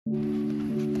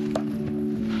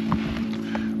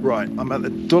Right, I'm at the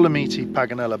Dolomiti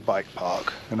Paganella Bike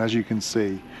Park, and as you can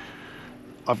see,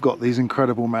 I've got these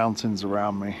incredible mountains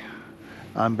around me,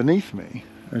 and beneath me,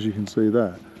 as you can see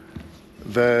there,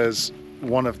 there's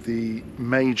one of the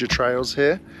major trails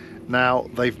here. Now,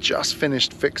 they've just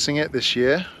finished fixing it this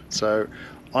year, so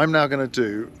I'm now going to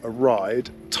do a ride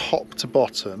top to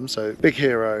bottom, so Big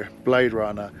Hero, Blade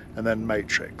Runner, and then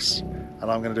Matrix, and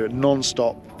I'm going to do a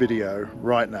non-stop video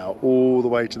right now all the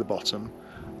way to the bottom.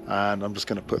 And I'm just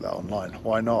going to put that online.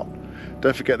 Why not?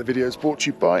 Don't forget the video is brought to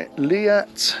you by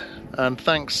Liat, and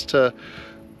thanks to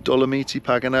Dolomiti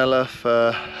Paganella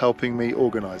for helping me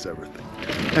organise everything.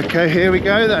 Okay, here we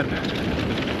go then.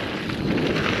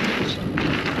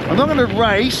 I'm not going to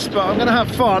race, but I'm going to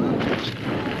have fun.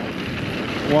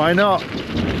 Why not?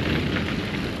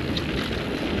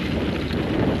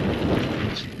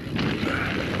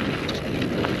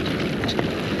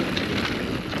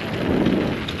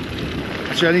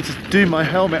 I need to do my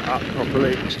helmet up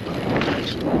properly.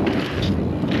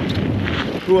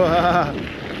 Whoa.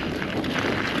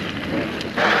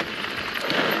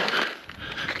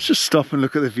 Let's just stop and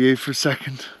look at the view for a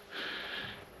second.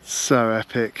 So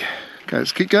epic. Okay,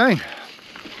 let's keep going.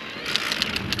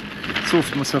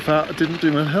 Sorted myself out, I didn't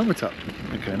do my helmet up.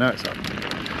 Okay, now it's up.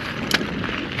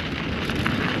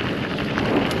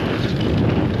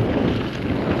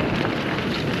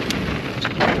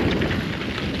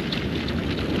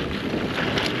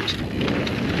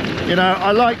 You know,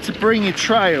 I like to bring you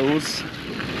trails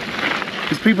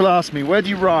because people ask me, where do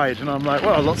you ride? And I'm like,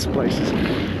 well, lots of places.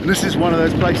 And this is one of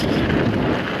those places.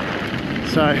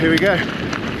 So here we go.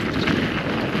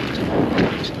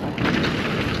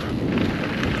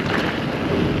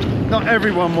 Not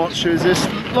everyone watches this.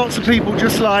 Lots of people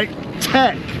just like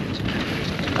tech.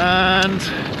 And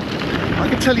I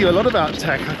can tell you a lot about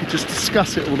tech. I could just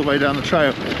discuss it all the way down the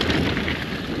trail.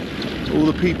 All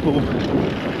the people,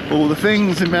 all the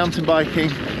things in mountain biking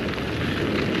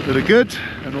that are good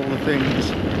and all the things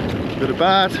that are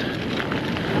bad.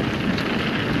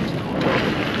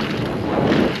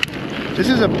 This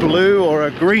is a blue or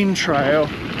a green trail.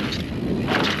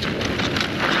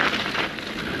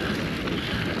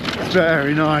 It's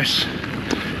very nice.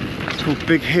 It's called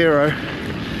Big Hero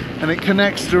and it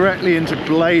connects directly into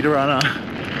Blade Runner,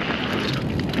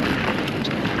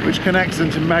 which connects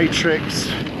into Matrix.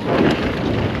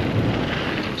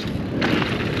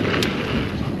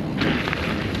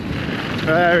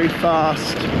 Very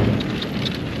fast.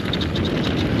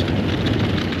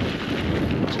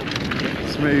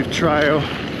 Smooth trail.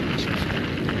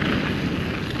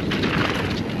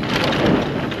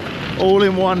 All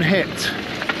in one hit.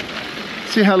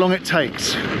 See how long it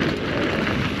takes.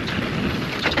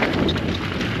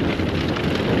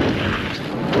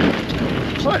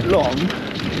 Quite long.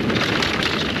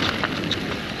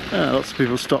 Yeah, lots of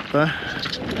people stop there.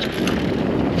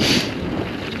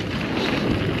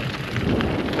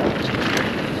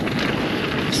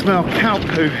 Smell cow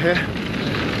poo here.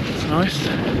 It's nice.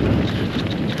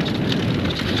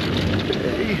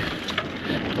 Okay.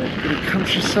 Bit of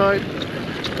countryside.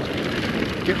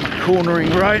 Get my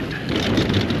cornering right.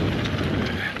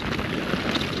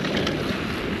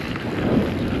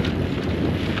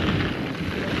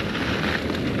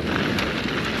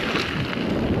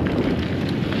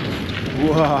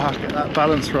 Whoa, get that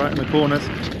balance right in the corners.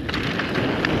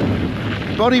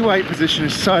 Body weight position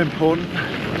is so important.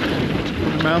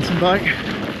 Mountain bike,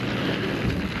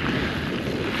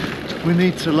 we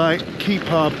need to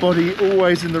keep our body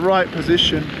always in the right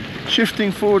position.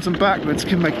 Shifting forwards and backwards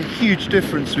can make a huge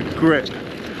difference with grip.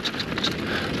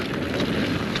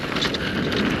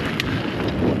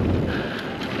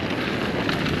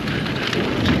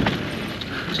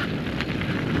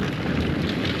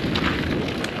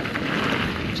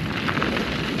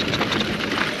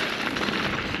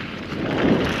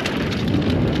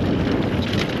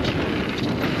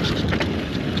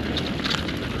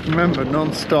 Remember,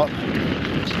 non-stop.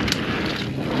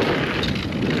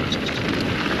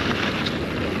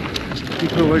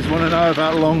 People always want to know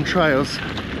about long trails.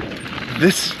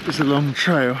 This is a long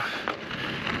trail.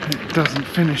 It doesn't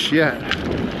finish yet.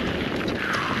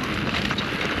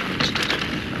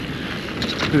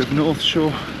 Bit of North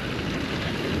Shore.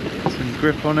 Some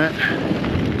grip on it.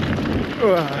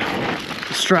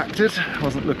 Distracted.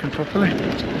 Wasn't looking properly.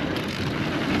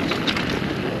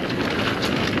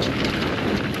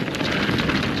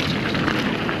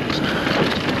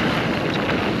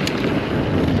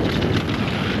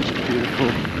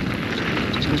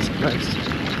 This place,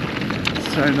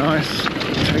 so nice.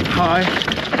 Take high.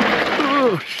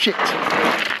 Oh shit!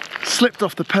 Slipped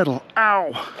off the pedal.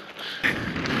 Ow!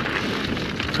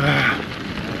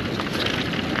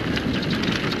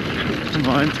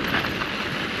 mind.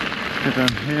 Go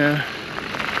down here.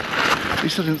 At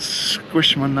least I didn't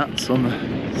squish my nuts on the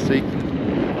seat.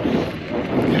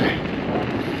 Okay.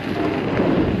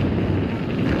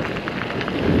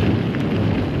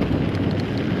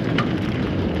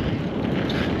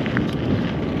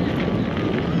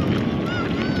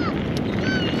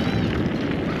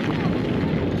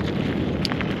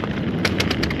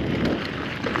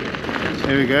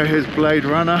 Here we go, here's Blade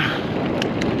Runner.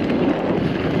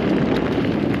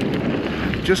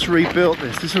 Just rebuilt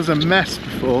this. This was a mess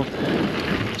before.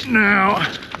 Now,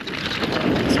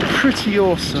 it's pretty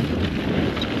awesome.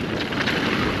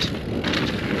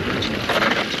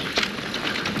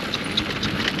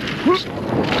 Whoop.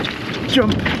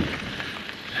 Jump.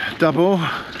 Double.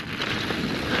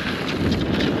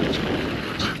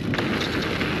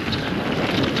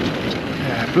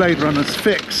 Yeah, Blade Runner's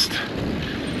fixed.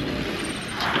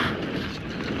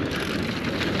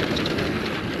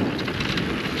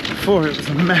 Before it was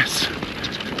a mess.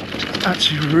 It's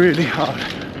actually really hard.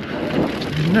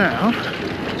 Now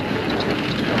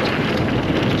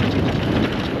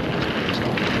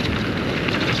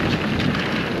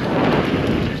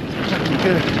I can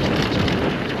get it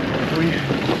for you.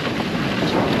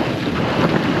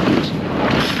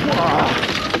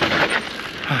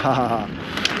 Wow.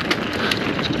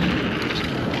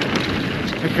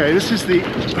 Okay, this is the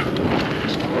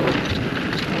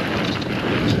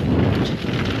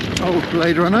old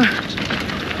Blade Runner.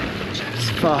 It's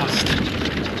fast.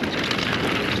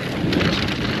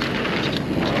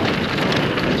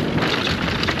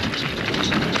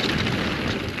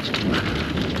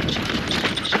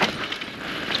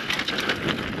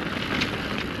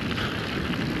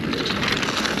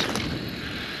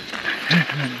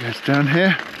 And then it goes down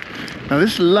here. Now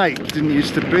this lake didn't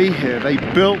used to be here. They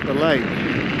built the lake.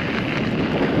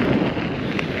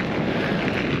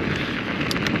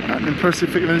 An impressive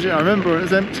feat of engineering. I remember it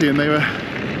was empty and they were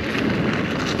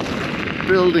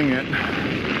building it.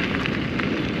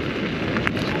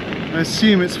 I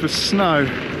assume it's for snow.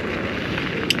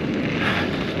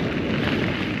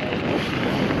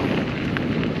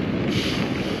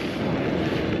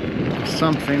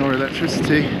 Something, or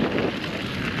electricity.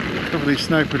 Probably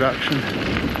snow production.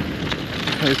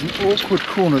 There's an awkward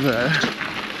corner there.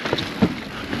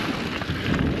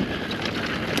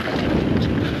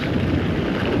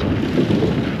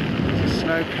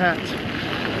 Cat.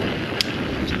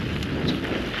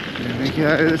 There we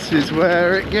go, this is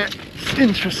where it gets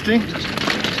interesting.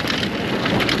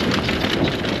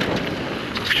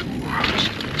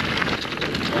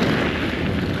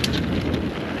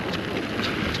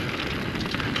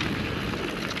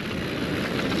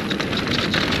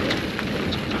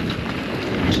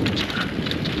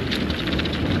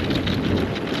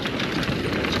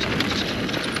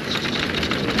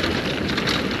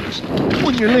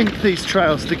 When you link these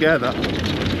trails together,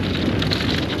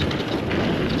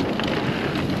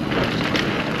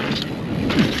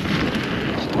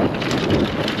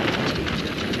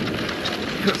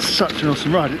 got such an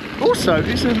awesome ride. It also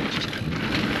isn't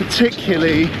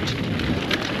particularly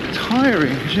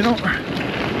tiring because you're not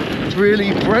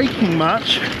really braking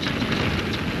much.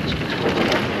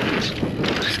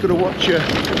 Just got to watch your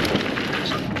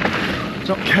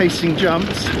not casing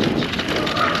jumps.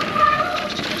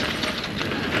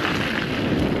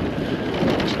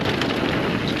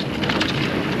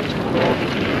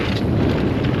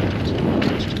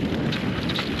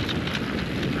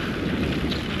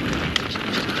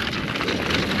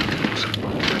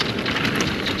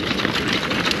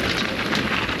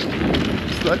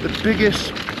 Like the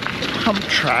biggest pump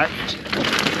track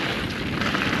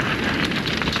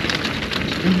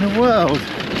in the world.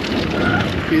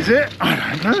 Is it? I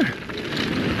don't know.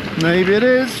 Maybe it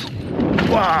is.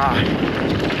 Wow.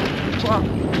 Wow.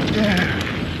 Yeah.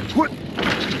 What?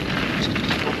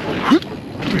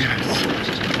 Yes.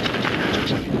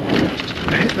 I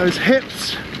hit those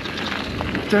hips.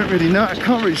 Don't really know. I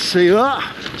can't really see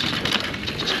that.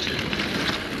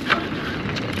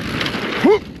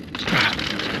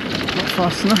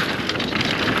 Fast enough.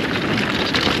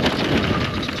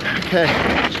 Okay.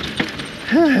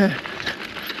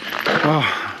 Well,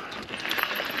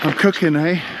 I'm cooking,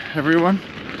 eh, everyone?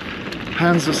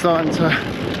 Hands are starting to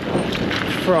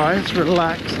fry. Let's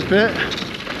relax a bit.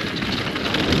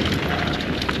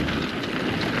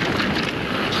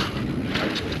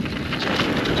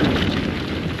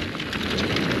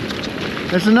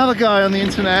 There's another guy on the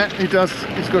internet who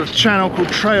he's got a channel called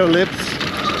Trail Libs,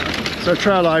 so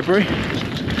Trail Library.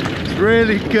 It's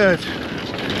really good.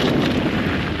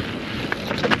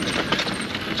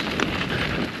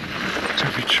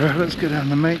 Every trail, let's go down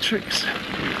the matrix,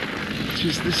 which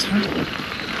is this one.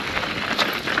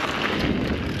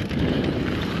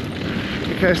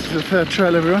 Okay, this is the third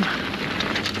trail, everyone.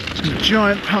 A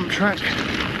giant pump track.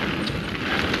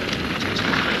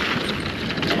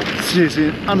 This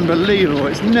is unbelievable,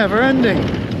 it's never ending.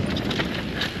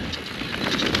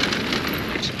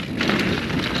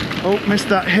 Oh, missed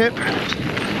that hip.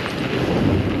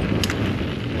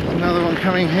 Another one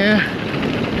coming here.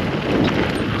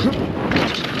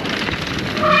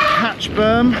 Catch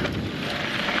berm.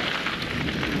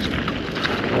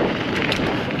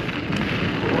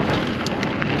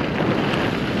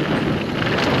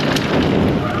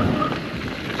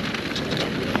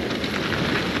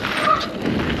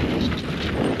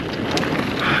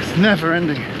 It's never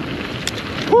ending.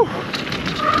 Whew.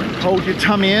 Hold your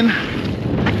tummy in.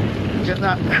 Get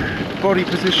that body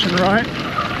position right.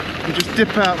 You just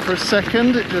dip out for a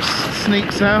second, it just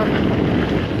sneaks out,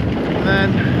 and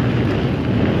then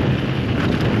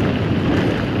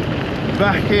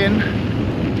back in.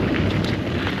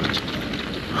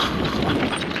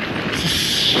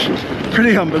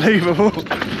 Pretty unbelievable.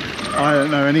 I don't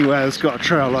know anywhere that's got a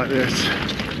trail like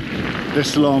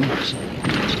this long.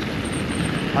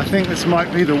 I think this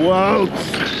might be one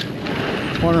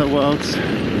of the world's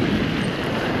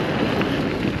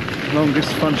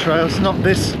longest fun trails. Not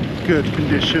this good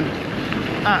condition,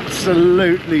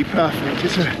 absolutely perfect.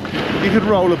 You could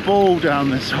roll a ball down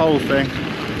this whole thing,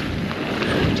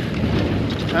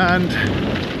 and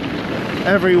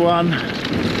everyone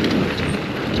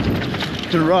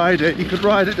can ride it. You could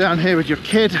ride it down here with your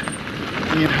kid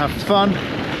and you'd have fun.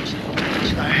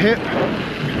 A hip.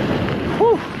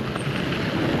 Whew.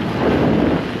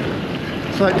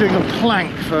 It's like doing a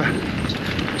plank for...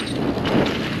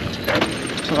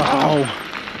 Wow.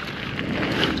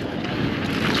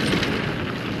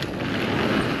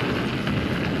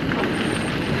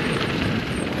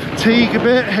 Fatigue a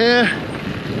bit here.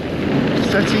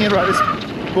 Setting it right, this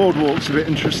boardwalk's a bit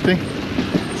interesting.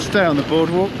 Stay on the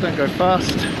boardwalk, don't go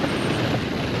fast.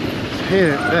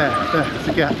 Here, there's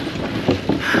a gap.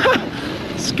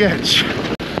 Sketch.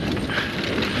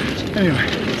 Anyway,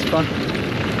 it's fun.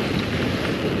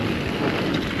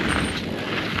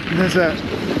 And there's a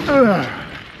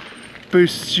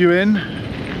boosts you in.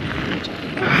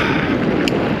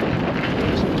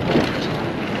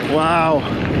 Wow,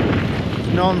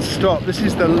 non-stop. This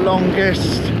is the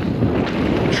longest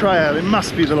trail. It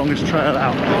must be the longest trail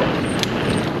out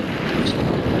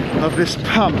of this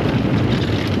pump.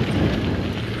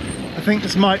 I think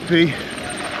this might be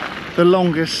the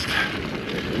longest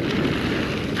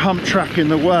pump track in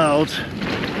the world,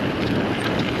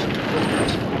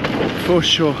 for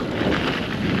sure.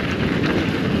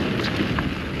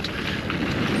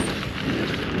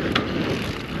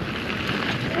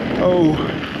 Oh,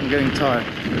 I'm getting tired.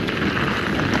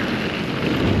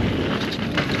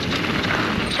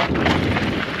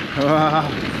 Wow.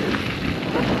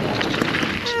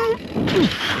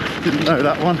 Didn't know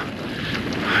that one.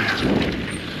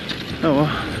 Oh well.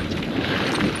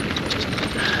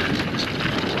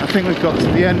 I think we've got to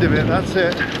the end of it, that's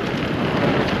it.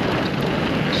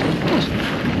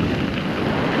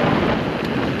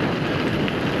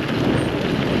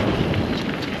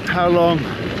 How long?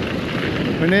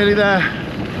 We're nearly there.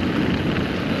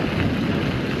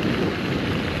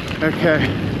 Okay.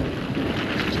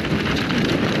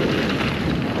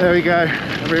 There we go,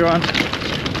 everyone.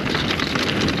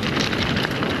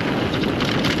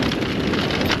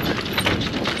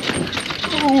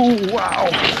 Oh, wow.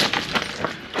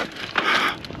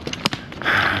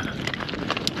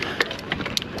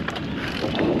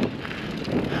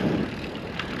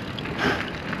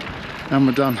 And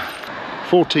we're done.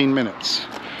 14 minutes.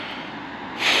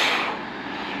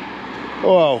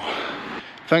 Wow.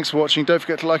 Thanks for watching. Don't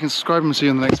forget to like and subscribe, and we'll see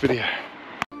you in the next video.